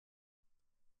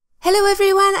Hello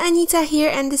everyone, Anita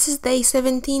here, and this is day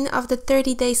 17 of the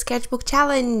 30-day sketchbook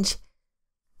challenge.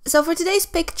 So for today's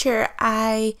picture,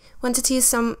 I wanted to use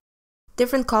some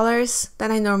different colors than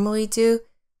I normally do.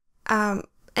 And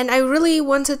I really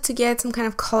wanted to get some kind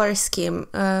of color scheme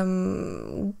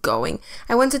going.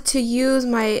 I wanted to use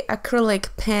my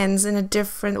acrylic pens in a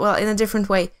different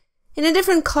way. In a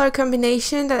different color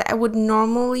combination that I would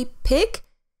normally pick.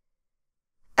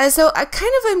 So I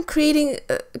kind of am creating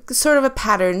sort of a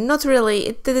pattern. Not really,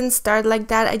 it didn't start like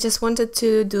that. I just wanted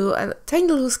to do tiny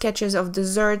little sketches of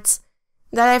desserts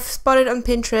that I've spotted on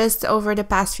Pinterest over the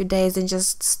past few days and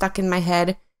just stuck in my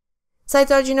head. So I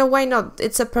thought, you know, why not?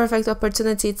 It's a perfect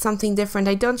opportunity, it's something different.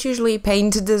 I don't usually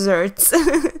paint desserts.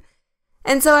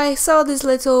 And so I saw this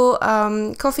little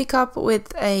coffee cup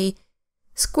with a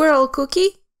squirrel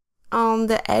cookie on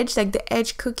the edge, like the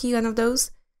edge cookie, one of those.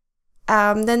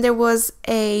 Then there was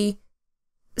a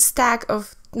stack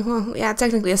of, well, yeah,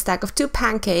 technically a stack of 2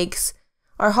 pancakes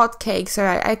or hot cakes, or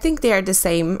I think they are the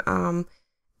same.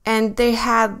 And they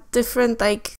had different,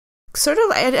 like, sort of,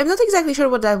 I'm not exactly sure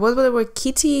what that was, but they were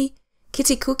kitty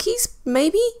cookies,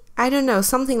 maybe? I don't know,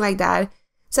 something like that.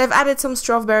 So I've added some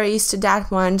strawberries to that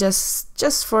one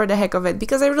just for the heck of it,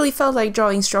 because I really felt like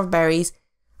drawing strawberries.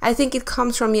 I think it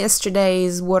comes from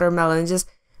yesterday's watermelon. Just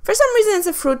for some reason, it's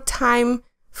a fruit time.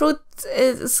 Fruit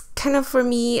is kind of, for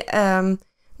me,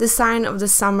 the sign of the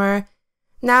summer.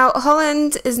 Now,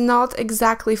 Holland is not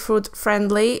exactly fruit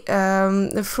friendly.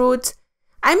 The fruit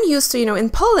I'm used to, you know, in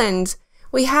Poland,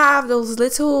 we have those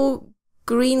little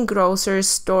greengrocer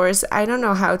stores. I don't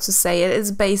know how to say it.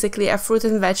 It's basically a fruit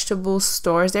and vegetable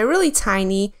stores. They're really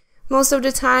tiny most of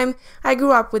the time. I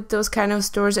grew up with those kind of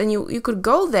stores, and you could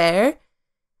go there,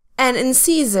 and in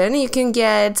season you can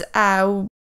get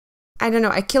I don't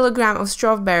know, a kilogram of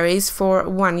strawberries for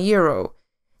 €1.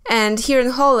 And here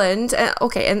in Holland,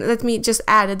 okay, and let me just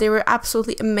add that they were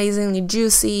absolutely amazingly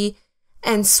juicy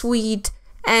and sweet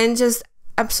and just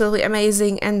absolutely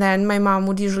amazing. And then my mom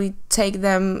would usually take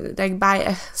them, like,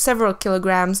 buy several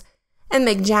kilograms and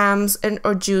make jams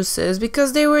or juices,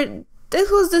 because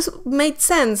this made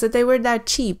sense that they were that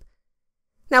cheap.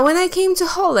 Now, when I came to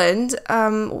Holland,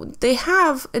 they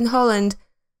have in Holland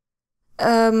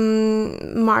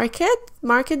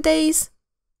market days.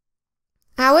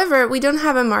 However, we don't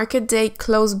have a market day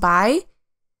close by,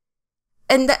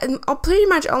 and pretty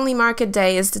much only market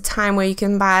day is the time where you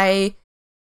can buy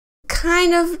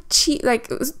kind of cheap, like,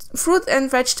 fruit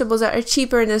and vegetables that are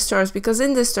cheaper in the stores, because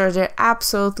in the stores they're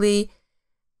absolutely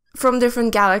from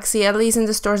different galaxy, at least in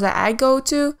the stores that I go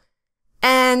to,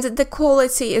 and the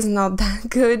quality is not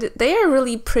that good. They are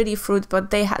really pretty fruit,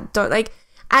 but they don't, like,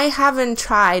 I haven't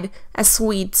tried a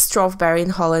sweet strawberry in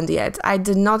Holland yet. I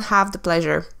did not have the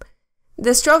pleasure.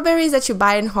 The strawberries that you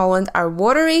buy in Holland are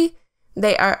watery,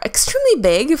 they are extremely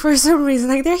big for some reason,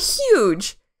 like, they're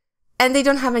huge, and they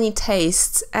don't have any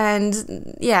taste.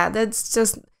 And yeah, that's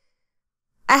just,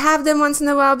 I have them once in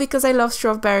a while because I love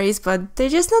strawberries, but they're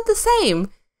just not the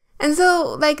same. And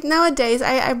so, like, nowadays,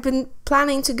 I've been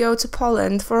planning to go to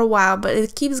Poland for a while, but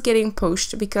it keeps getting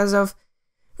pushed because of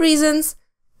reasons.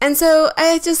 And so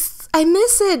I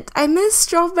miss it. I miss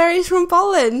strawberries from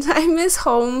Poland. I miss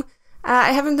home.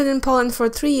 I haven't been in Poland for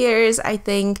 3 years, I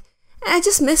think. And I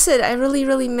just miss it. I really,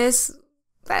 really miss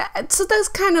that. So that's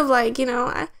kind of like, you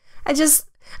know,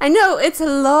 I know it's a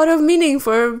lot of meaning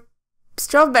for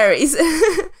strawberries.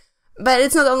 But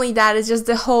it's not only that, it's just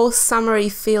the whole summery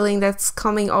feeling that's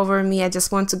coming over me. I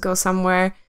just want to go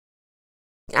somewhere.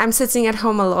 I'm sitting at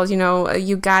home a lot, you know,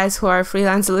 you guys who are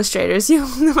freelance illustrators, you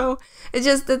know. It's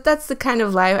just that's the kind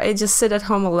of life. I just sit at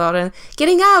home a lot, and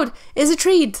getting out is a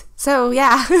treat. So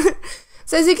yeah.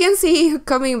 So as you can see,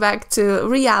 coming back to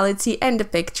reality and the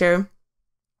picture,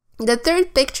 the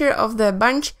third picture of the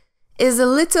bunch is a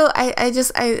little,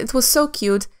 it was so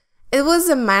cute. It was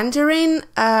a mandarin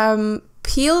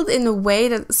peeled in a way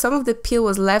that some of the peel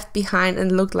was left behind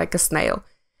and looked like a snail.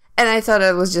 And I thought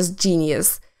it was just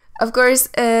genius. Of course,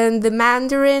 the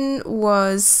mandarin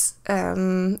was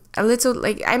a little,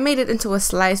 like, I made it into a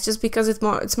slice just because it's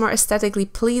more aesthetically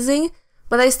pleasing,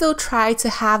 but I still try to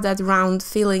have that round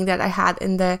feeling that I had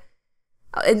in that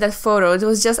photo. It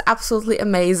was just absolutely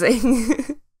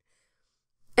amazing.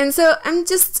 And so I'm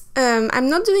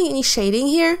not doing any shading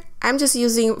here. I'm just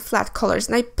using flat colors,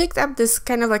 and I picked up this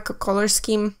kind of like a color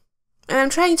scheme, and I'm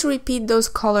trying to repeat those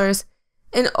colors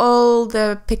in all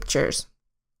the pictures.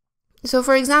 So,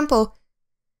 for example,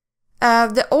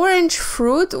 the orange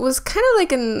fruit was kind of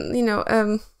like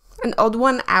an odd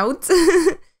one out.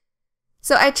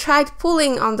 So I tried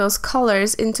pulling on those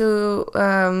colors into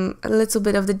a little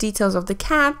bit of the details of the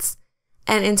cats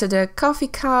and into the coffee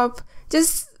cup,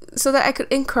 just so that I could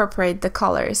incorporate the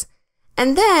colors.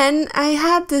 And then I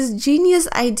had this genius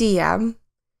idea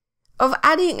of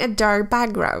adding a dark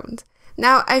background.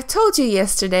 Now, I've told you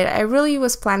yesterday that I really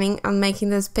was planning on making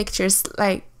these pictures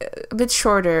like a bit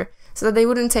shorter so that they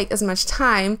wouldn't take as much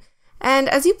time. And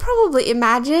as you probably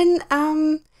imagine,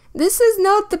 this is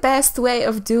not the best way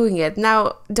of doing it.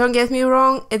 Now, don't get me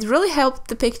wrong, it really helped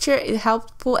the picture, it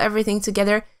helped pull everything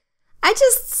together.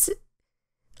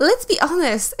 Let's be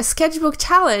honest, a sketchbook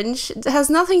challenge has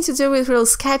nothing to do with real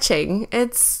sketching.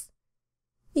 It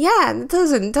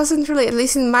doesn't really, at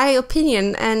least in my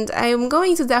opinion, and I'm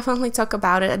going to definitely talk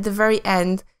about it at the very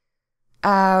end,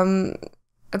 kind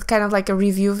of like a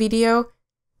review video,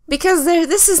 because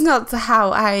this is not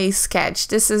how I sketch.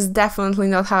 This is definitely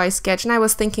not how I sketch, and I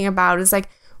was thinking about it, it's like,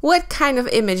 what kind of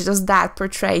image does that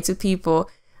portray to people?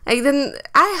 Like, then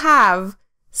I have,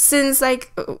 since I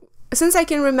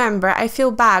can remember, I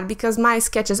feel bad because my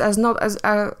sketches are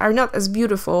not as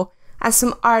beautiful as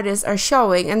some artists are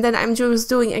showing, and then I'm just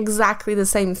doing exactly the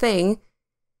same thing.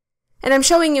 And I'm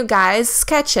showing you guys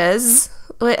sketches,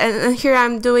 and here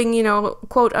I'm doing, you know,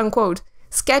 quote unquote,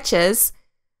 sketches,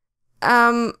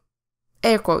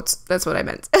 air quotes, that's what I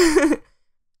meant. These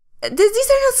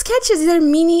are not sketches, these are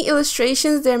mini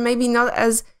illustrations. They're maybe not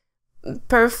as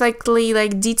perfectly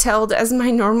like detailed as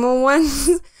my normal ones,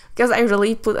 because I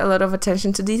really put a lot of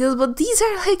attention to details, but these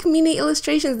are like mini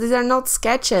illustrations, these are not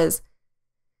sketches.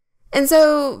 And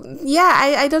so,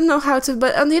 yeah, I don't know how to,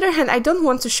 but on the other hand, I don't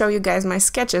want to show you guys my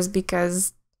sketches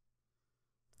because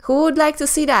who would like to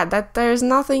see that? That there's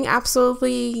nothing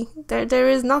there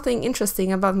is nothing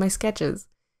interesting about my sketches.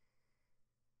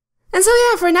 And so,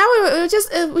 yeah, for now,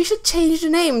 we should change the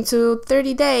name to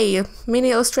 30-day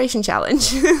mini illustration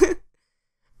challenge.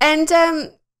 And,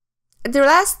 the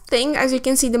last thing, as you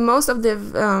can see, the most of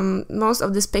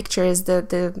this picture is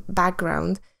the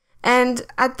background. And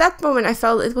at that moment, I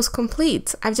felt it was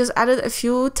complete. I've just added a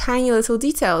few tiny little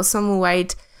details, some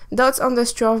white dots on the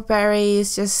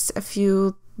strawberries, just a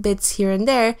few bits here and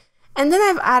there. And then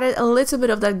I've added a little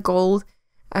bit of that gold,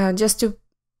 just to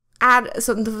add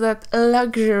some of that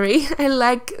luxury.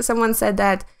 Someone said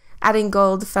that adding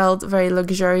gold felt very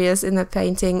luxurious in a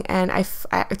painting, and I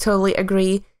totally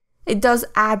agree. It does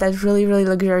add that really, really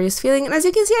luxurious feeling. And as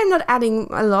you can see, I'm not adding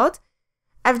a lot.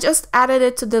 I've just added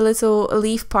it to the little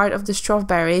leaf part of the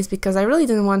strawberries because I really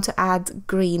didn't want to add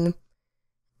green.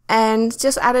 And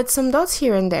just added some dots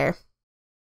here and there.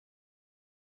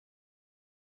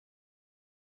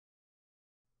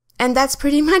 And that's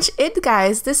pretty much it,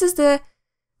 guys. This is the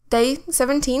day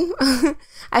 17.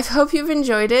 I hope you've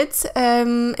enjoyed it.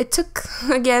 It took,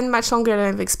 again, much longer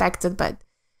than I've expected, but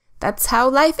that's how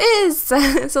life is.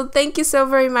 So thank you so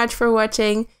very much for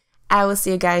watching. I will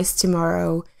see you guys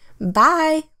tomorrow.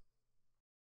 Bye!